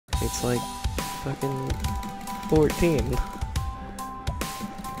It's like fucking 14.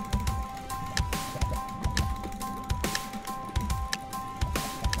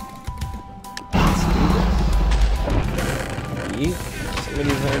 Yeet.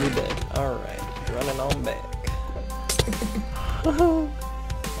 Somebody's already dead. Alright, running on back.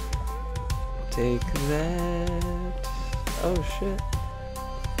 Take that. Oh shit.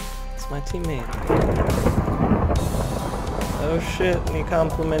 It's my teammate. Oh shit, and he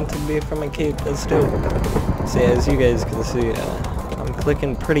complimented me for my cape. That's dope. See, as you guys can see, I'm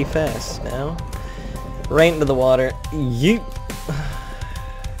clicking pretty fast now. Right into the water. Yeet.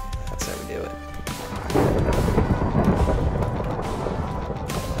 That's how we do it.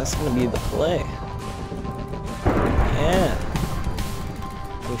 That's gonna be the play. Yeah.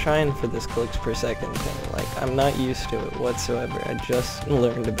 I'm trying for this clicks per second thing. Like, I'm not used to it whatsoever. I just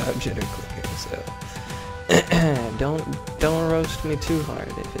learned about jitter clicking, so don't roast me too hard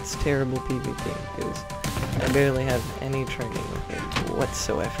if it's terrible PvP, because I barely have any training with it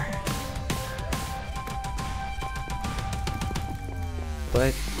whatsoever.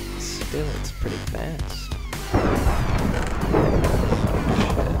 But still, it's pretty fast. Oh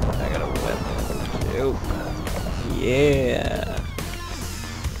shit, I got a weapon. Nope. Yeah.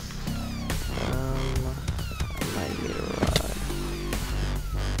 I might need a rod.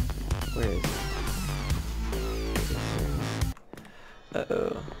 Where is it?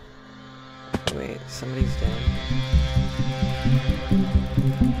 Uh-oh. Wait, somebody's down.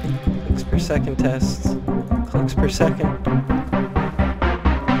 Clicks per second tests. Clicks per second.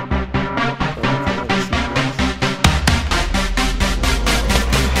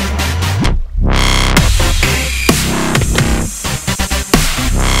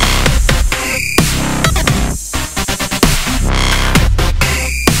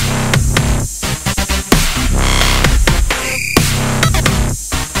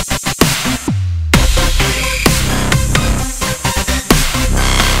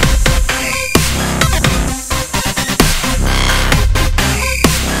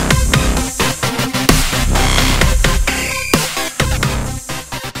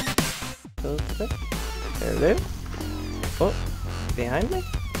 There it is. Oh, behind me?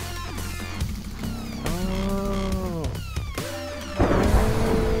 Oh.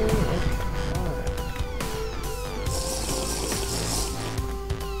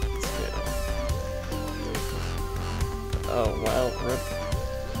 Oh, wow, rip.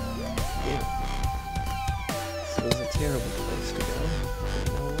 Yeah. This is a terrible place to go.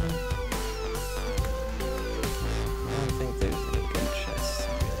 You know what? I don't think there's any good chests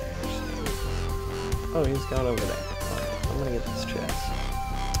over there, so. Oh, he's gone over there. Alright, I'm gonna get this chest.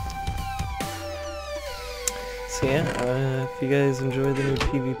 So yeah, if you guys enjoy the new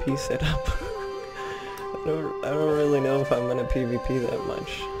PvP setup, I don't really know if I'm gonna PvP that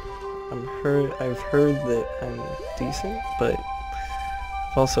much. I've heard that I'm decent, but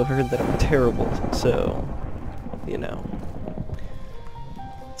I've also heard that I'm terrible, so, you know.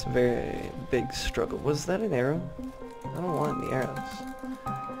 It's a very big struggle. Was that an arrow? I don't want the arrows.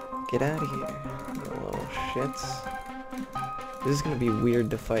 Get out of here, you little shits. This is gonna be weird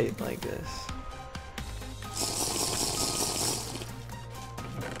to fight like this.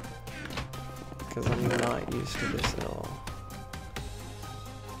 Because I'm not used to this at all.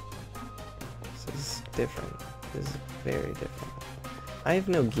 This is different. This is very different. I have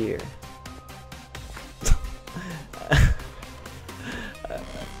no gear.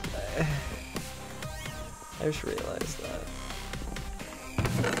 I just realized that.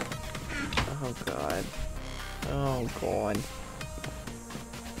 Oh god. Oh god.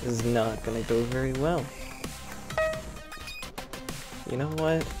 This is not gonna go very well. You know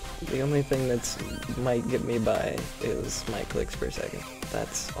what? The only thing that's might get me by is my clicks per second.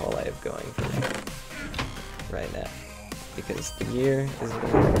 That's all I have going for me right now. Because the gear is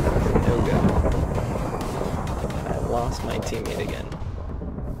no go. I lost my teammate again.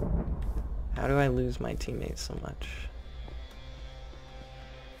 How do I lose my teammate so much?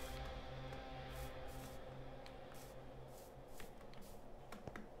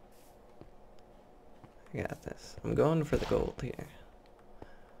 I got this. I'm going for the gold here.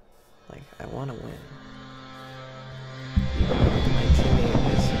 Like, I want to win. Even though my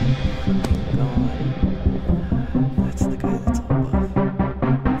teammate is fucking gone. That's the guy that's all buff.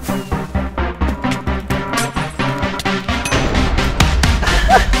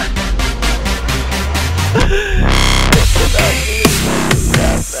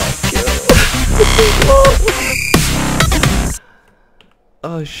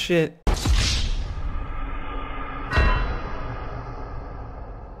 Oh shit.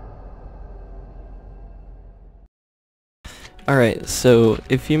 Alright, so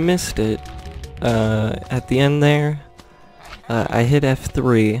if you missed it, at the end there, I hit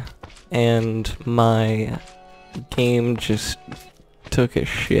F3, and my game just took a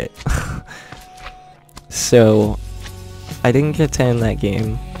shit. So, I didn't get to end that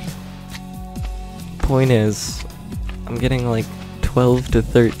game. Point is, I'm getting like 12 to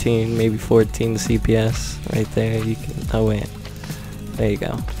 13, maybe 14 CPS right there. You can, oh wait, there you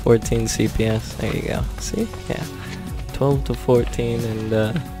go, 14 CPS, there you go, see, yeah, 12 to 14, and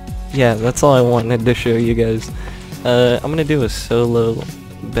yeah, that's all I wanted to show you guys. I'm gonna do a solo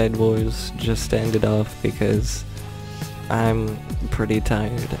Bedwars just to end it off because I'm pretty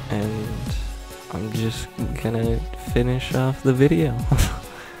tired and I'm just gonna finish off the video.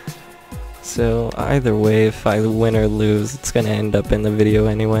 So either way, if I win or lose, it's gonna end up in the video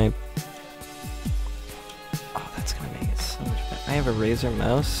anyway. Oh, that's gonna make it so much better. I have a Razer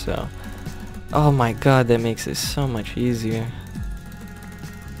mouse, so... Oh my god, that makes it so much easier.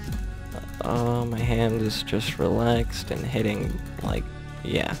 Oh, my hand is just relaxed and hitting, like...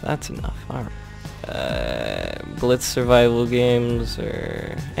 Yeah, that's enough. Alright. Blitz survival games,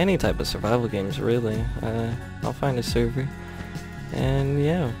 or any type of survival games, really. I'll find a server. And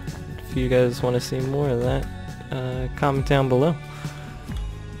yeah. If you guys want to see more of that, comment down below.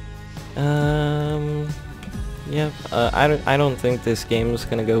 Yep. I don't think this game is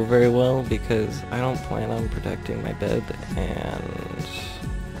gonna go very well because I don't plan on protecting my bed, and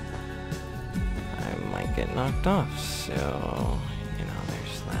I might get knocked off. So you know,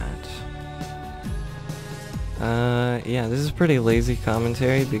 there's that. Yeah, this is pretty lazy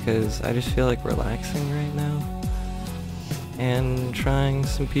commentary because I just feel like relaxing right now and trying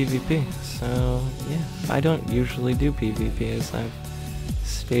some PvP. So yeah, I don't usually do PvP, as I've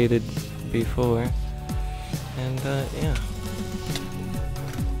stated before. And yeah,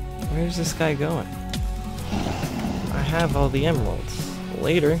 where's this guy going? I have all the emeralds.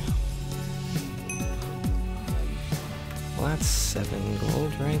 Later. Well, that's 7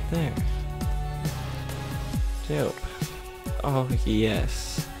 gold right there. Dope. Oh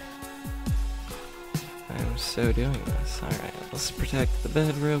yes, I'm so doing this. Alright, let's protect the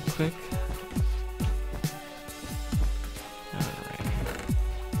bed real quick. Alright.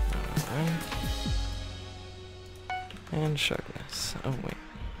 And sharpness. Oh wait.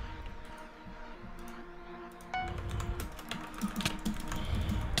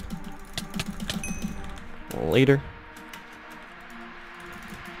 Later.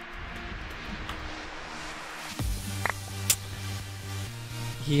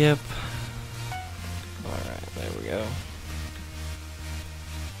 Yep. Alright, there we go.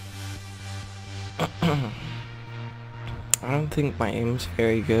 I don't think my aim's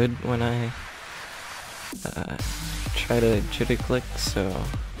very good when I try to jitter click, so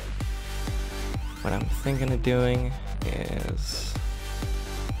what I'm thinking of doing is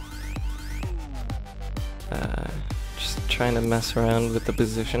just trying to mess around with the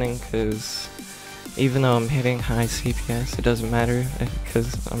positioning, because even though I'm hitting high CPS, it doesn't matter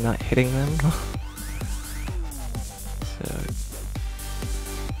because I'm not hitting them. So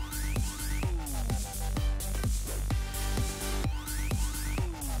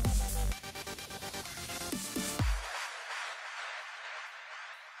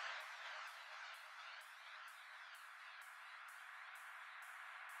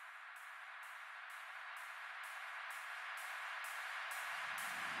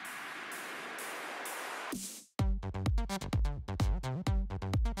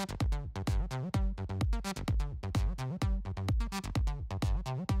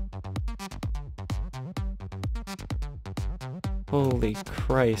holy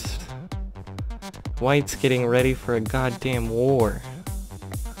Christ. White's getting ready for a goddamn war.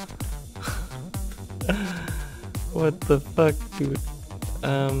 What the fuck, dude?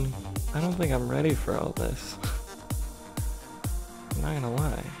 I don't think I'm ready for all this. I'm not gonna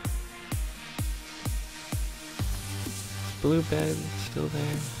lie. Blue bed still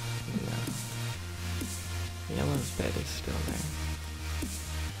there? No. Yellow's bed is still there.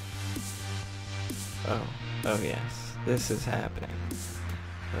 Oh. Oh yes. This is happening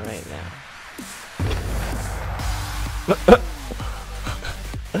right now.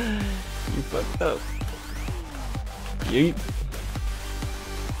 You fucked up. Yeet.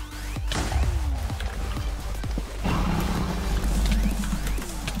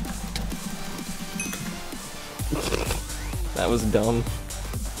 That was dumb.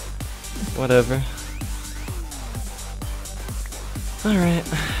 Whatever. Alright.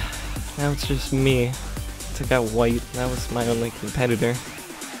 Now it's just me. Took out white. That was my only competitor.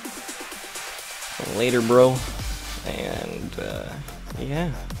 Later, bro. And,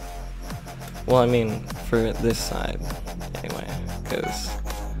 yeah. Well, I mean, for this side. Anyway. because,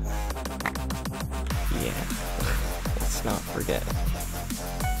 yeah, let's not forget.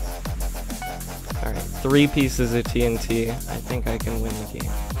 Alright, 3 pieces of TNT. I think I can win the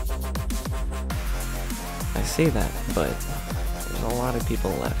game. I say that, but there's a lot of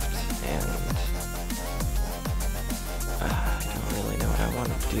people left, and I don't really know what I want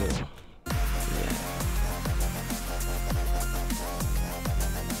to do yet.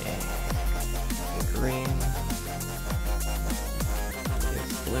 And green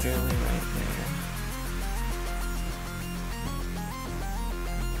is literally right there.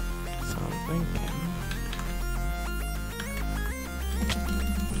 So I'm thinking...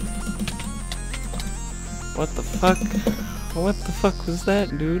 What the fuck? What the fuck was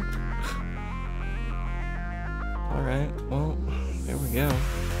that, dude? Alright, well, there we go.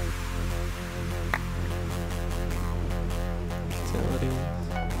 Utilities.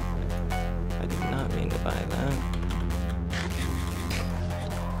 I did not mean to buy that.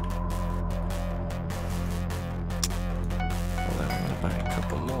 Although I'm gonna buy a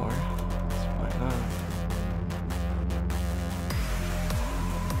couple more. So why not?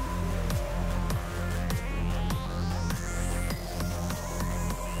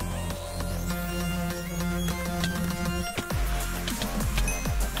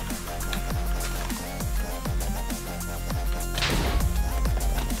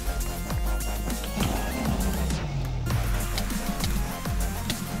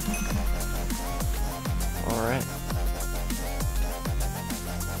 Alright.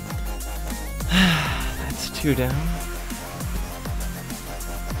 That's 2 down.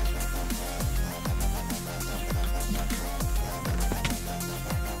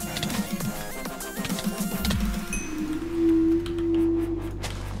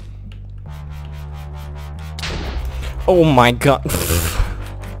 Oh my god.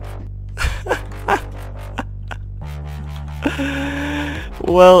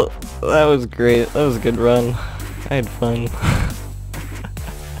 Well, that was great. That was a good run. I had fun.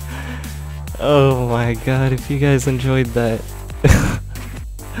 Oh my god, if you guys enjoyed that,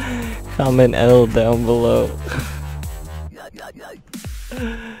 comment L down below.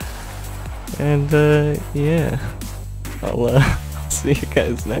 And yeah, I'll see you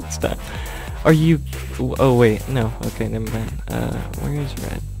guys next time. Are you... Oh wait, no, okay, never mind. Where is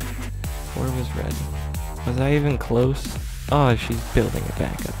red? Where was red? Was I even close? Oh, she's building it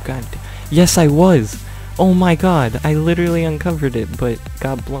back up. God damn. Yes, I was! Oh my god, I literally uncovered it, but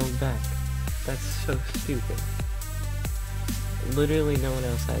got blown back. That's so stupid. Literally no one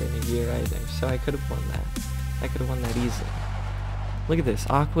else had any gear either, so I could have won that. I could have won that easily. Look at this,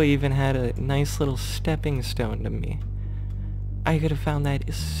 Aqua even had a nice little stepping stone to me. I could have found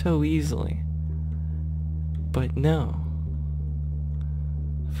that so easily. But no.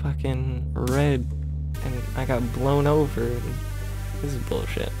 Fucking red, and I got blown over, and this is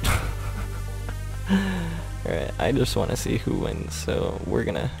bullshit. Alright, I just want to see who wins, so we're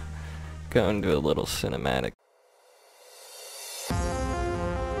gonna go into a little cinematic.